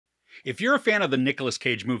If you're a fan of the Nicolas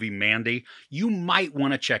Cage movie Mandy, you might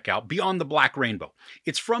want to check out Beyond the Black Rainbow.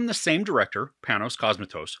 It's from the same director, Panos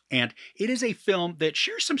Cosmatos, and it is a film that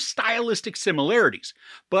shares some stylistic similarities.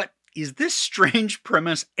 But is this strange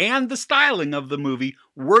premise and the styling of the movie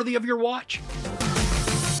worthy of your watch?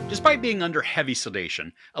 Despite being under heavy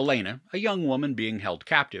sedation, Elena, a young woman being held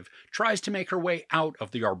captive, tries to make her way out of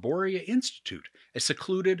the Arboria Institute, a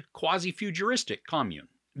secluded, quasi-futuristic commune.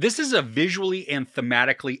 This is a visually and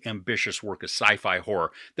thematically ambitious work of sci-fi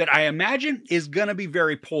horror that I imagine is going to be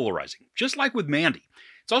very polarizing, just like with Mandy.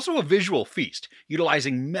 It's also a visual feast,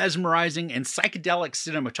 utilizing mesmerizing and psychedelic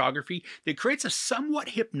cinematography that creates a somewhat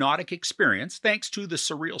hypnotic experience thanks to the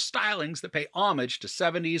surreal stylings that pay homage to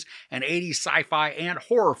 70s and 80s sci-fi and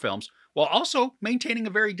horror films, while also maintaining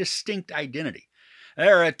a very distinct identity.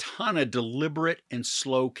 There are a ton of deliberate and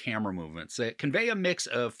slow camera movements that convey a mix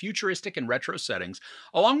of futuristic and retro settings,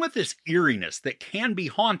 along with this eeriness that can be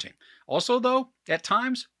haunting. Also, though, at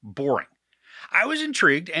times, boring. I was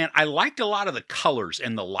intrigued, and I liked a lot of the colors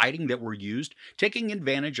and the lighting that were used, taking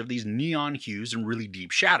advantage of these neon hues and really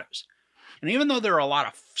deep shadows. And even though there are a lot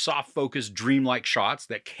of soft-focused, dreamlike shots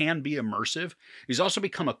that can be immersive, these also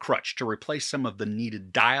become a crutch to replace some of the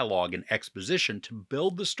needed dialogue and exposition to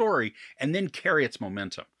build the story and then carry its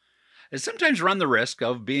momentum. They sometimes run the risk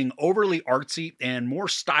of being overly artsy and more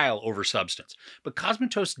style over substance, but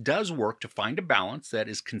Cosmatos does work to find a balance that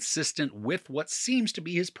is consistent with what seems to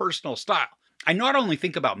be his personal style. I not only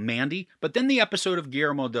think about Mandy, but then the episode of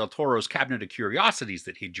Guillermo del Toro's Cabinet of Curiosities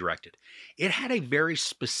that he directed. It had a very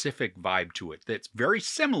specific vibe to it that's very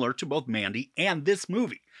similar to both Mandy and this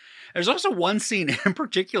movie. There's also one scene in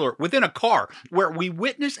particular within a car where we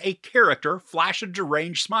witness a character flash a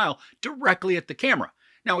deranged smile directly at the camera.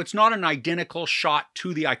 Now, it's not an identical shot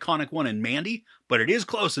to the iconic one in Mandy, but it is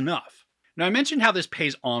close enough. Now, I mentioned how this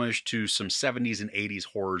pays homage to some 70s and 80s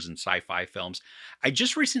horrors and sci-fi films. I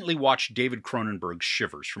just recently watched David Cronenberg's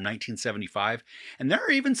Shivers from 1975, and there are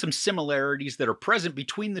even some similarities that are present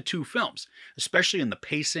between the two films, especially in the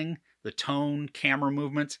pacing, the tone, camera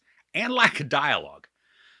movements, and lack of dialogue.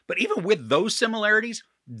 But even with those similarities,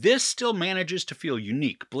 this still manages to feel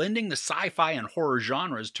unique, blending the sci-fi and horror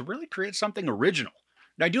genres to really create something original.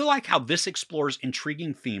 Now, I do like how this explores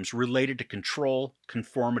intriguing themes related to control,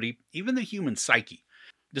 conformity, even the human psyche.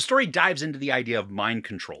 The story dives into the idea of mind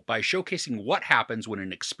control by showcasing what happens when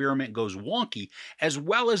an experiment goes wonky, as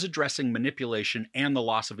well as addressing manipulation and the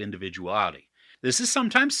loss of individuality. This is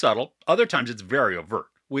sometimes subtle, other times it's very overt,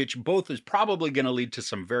 which both is probably going to lead to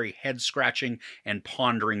some very head-scratching and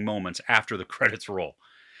pondering moments after the credits roll.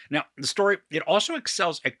 Now, the story, it also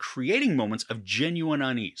excels at creating moments of genuine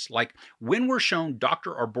unease, like when we're shown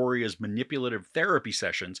Dr. Arboria's manipulative therapy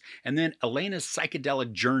sessions and then Elena's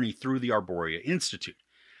psychedelic journey through the Arboria Institute.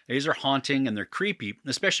 These are haunting and they're creepy,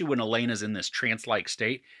 especially when Elena's in this trance-like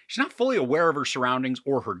state. She's not fully aware of her surroundings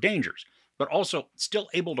or her dangers, but also still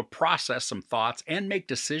able to process some thoughts and make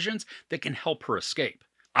decisions that can help her escape.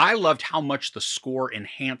 I loved how much the score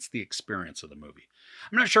enhanced the experience of the movie.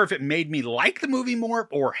 I'm not sure if it made me like the movie more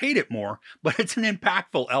or hate it more, but it's an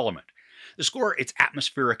impactful element. The score, it's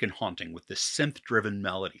atmospheric and haunting with this synth-driven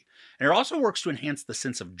melody. And it also works to enhance the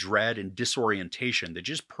sense of dread and disorientation that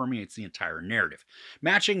just permeates the entire narrative,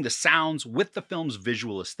 matching the sounds with the film's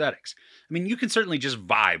visual aesthetics. I mean, you can certainly just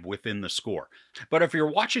vibe within the score. But if you're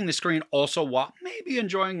watching the screen also while maybe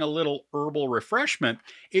enjoying a little herbal refreshment,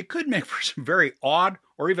 it could make for some very odd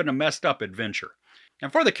or even a messed up adventure.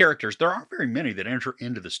 And for the characters, there aren't very many that enter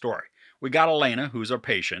into the story. We got Elena, who's our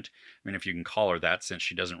patient. I mean, if you can call her that since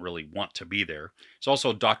she doesn't really want to be there. There's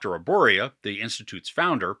also Dr. Arboria, the Institute's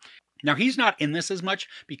founder. Now, he's not in this as much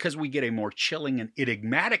because we get a more chilling and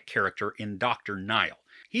enigmatic character in Dr. Nile.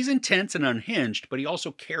 He's intense and unhinged, but he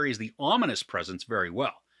also carries the ominous presence very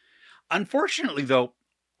well. Unfortunately, though,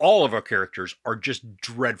 all of our characters are just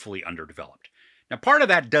dreadfully underdeveloped. Now, part of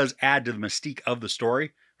that does add to the mystique of the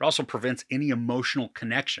story. It also prevents any emotional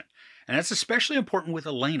connection. And that's especially important with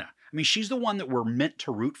Elena. I mean, she's the one that we're meant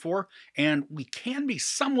to root for, and we can be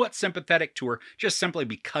somewhat sympathetic to her just simply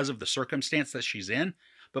because of the circumstance that she's in.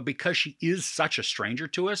 But because she is such a stranger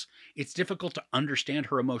to us, it's difficult to understand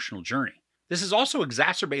her emotional journey. This is also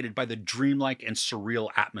exacerbated by the dreamlike and surreal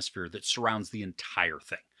atmosphere that surrounds the entire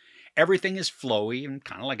thing. Everything is flowy and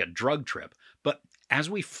kind of like a drug trip, but as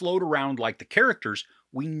we float around like the characters,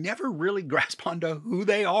 we never really grasp onto who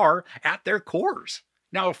they are at their cores.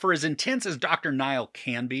 Now, for as intense as Dr. Nile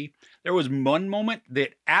can be, there was one moment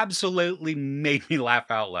that absolutely made me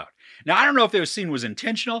laugh out loud. Now, I don't know if this scene was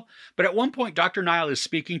intentional, but at one point, Dr. Nile is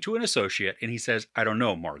speaking to an associate, and he says, "I don't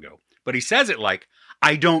know, Margot." But he says it like,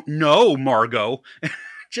 "I don't know, Margot."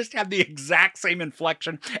 just have the exact same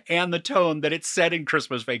inflection and the tone that it's set in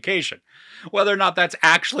Christmas Vacation. Whether or not that's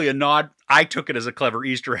actually a nod, I took it as a clever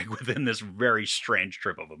Easter egg within this very strange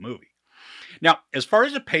trip of a movie. Now, as far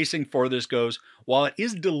as the pacing for this goes, while it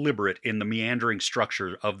is deliberate in the meandering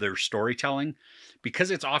structure of their storytelling,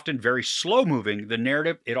 because it's often very slow moving, the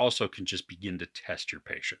narrative, it also can just begin to test your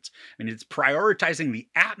patience. I mean, it's prioritizing the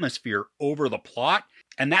atmosphere over the plot,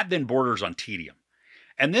 and that then borders on tedium.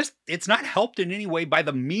 And this, it's not helped in any way by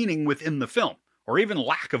the meaning within the film, or even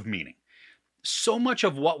lack of meaning. So much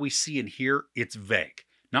of what we see and hear, it's vague,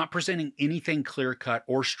 not presenting anything clear-cut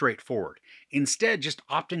or straightforward. Instead, just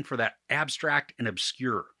opting for that abstract and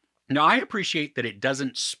obscure. Now, I appreciate that it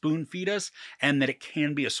doesn't spoon-feed us and that it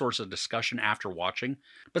can be a source of discussion after watching,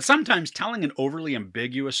 but sometimes telling an overly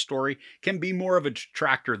ambiguous story can be more of a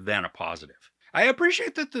detractor than a positive. I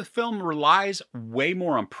appreciate that the film relies way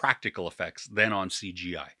more on practical effects than on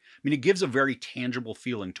CGI. I mean, it gives a very tangible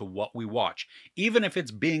feeling to what we watch, even if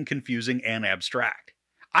it's being confusing and abstract.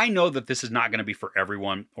 I know that this is not going to be for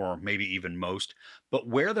everyone, or maybe even most, but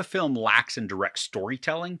where the film lacks in direct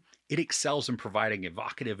storytelling, it excels in providing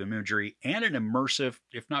evocative imagery and an immersive,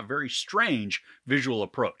 if not very strange, visual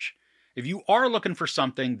approach. If you are looking for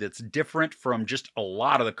something that's different from just a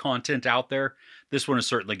lot of the content out there, this one is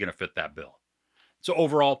certainly going to fit that bill. So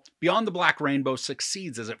overall, Beyond the Black Rainbow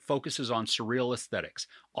succeeds as it focuses on surreal aesthetics,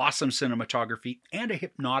 awesome cinematography, and a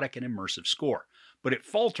hypnotic and immersive score. But it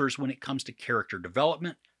falters when it comes to character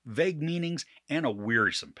development, vague meanings, and a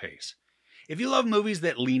wearisome pace. If you love movies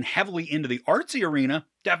that lean heavily into the artsy arena,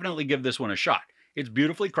 definitely give this one a shot. It's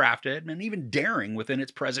beautifully crafted and even daring within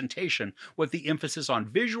its presentation, with the emphasis on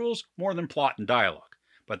visuals more than plot and dialogue.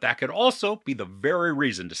 But that could also be the very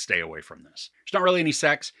reason to stay away from this. There's not really any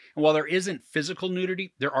sex, and while there isn't physical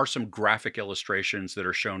nudity, there are some graphic illustrations that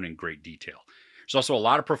are shown in great detail. There's also a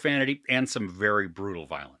lot of profanity and some very brutal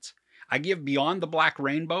violence. I give Beyond the Black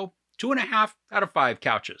Rainbow 2.5 out of 5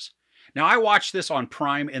 couches. Now, I watched this on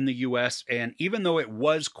Prime in the US, and even though it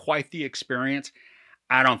was quite the experience,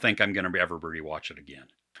 I don't think I'm going to ever rewatch it again.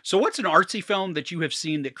 So what's an artsy film that you have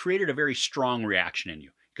seen that created a very strong reaction in you?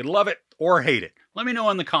 You could love it or hate it. Let me know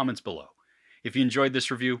in the comments below. If you enjoyed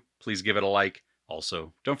this review, please give it a like.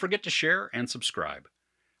 Also, don't forget to share and subscribe.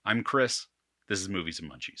 I'm Chris. This is Movies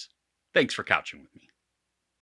and Munchies. Thanks for couching with me.